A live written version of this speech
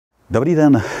Dobrý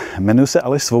den, jmenuji se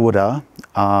Aleš Svoboda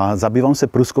a zabývám se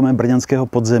průzkumem brněnského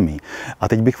podzemí. A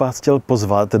teď bych vás chtěl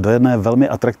pozvat do jedné velmi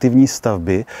atraktivní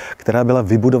stavby, která byla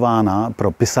vybudována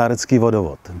pro pisárecký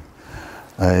vodovod.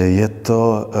 Je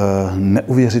to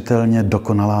neuvěřitelně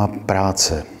dokonalá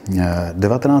práce.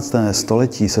 19.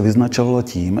 století se vyznačovalo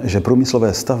tím, že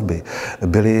průmyslové stavby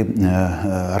byly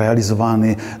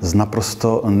realizovány s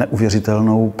naprosto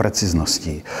neuvěřitelnou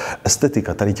precizností.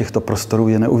 Estetika tady těchto prostorů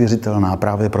je neuvěřitelná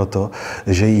právě proto,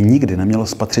 že ji nikdy nemělo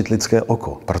spatřit lidské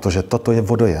oko, protože toto je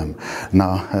vodojem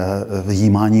na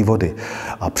jímání vody.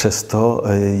 A přesto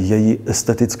její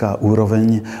estetická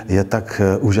úroveň je tak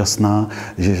úžasná,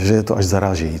 že je to až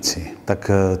zarážející.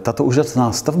 Tak tato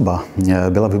úžasná stavba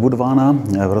byla vybudována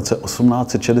v roce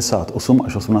 1868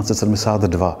 až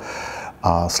 1872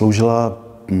 a sloužila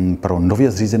pro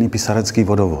nově zřízený pisarecký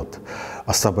vodovod.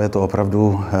 A stavba je to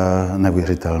opravdu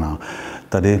neuvěřitelná.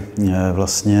 Tady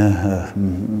vlastně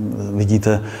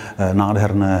vidíte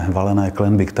nádherné valené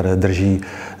klenby, které drží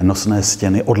nosné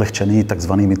stěny odlehčené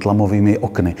takzvanými tlamovými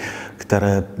okny,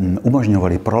 které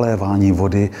umožňovaly prolévání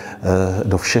vody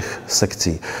do všech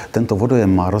sekcí. Tento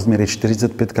vodojem má rozměry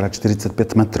 45 x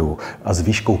 45 metrů a s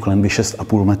výškou klenby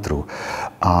 6,5 metru.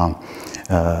 A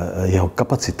jeho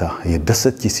kapacita je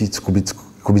 10 000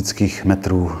 kubických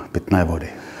metrů pitné vody.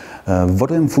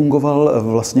 Vodojem fungoval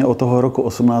vlastně od toho roku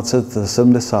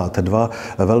 1872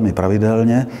 velmi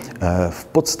pravidelně, v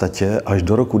podstatě až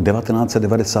do roku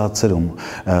 1997.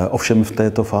 Ovšem v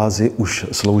této fázi už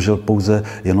sloužil pouze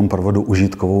jenom pro vodu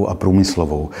užitkovou a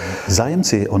průmyslovou.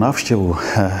 Zájemci o návštěvu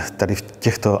tady v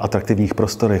těchto atraktivních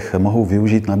prostorech mohou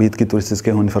využít nabídky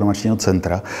turistického informačního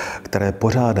centra, které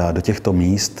pořádá do těchto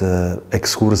míst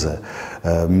exkurze.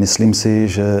 Myslím si,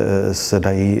 že se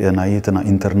dají najít na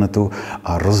internetu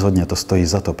a rozhodně to stojí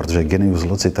za to, protože genius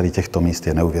loci tady těchto míst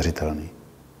je neuvěřitelný.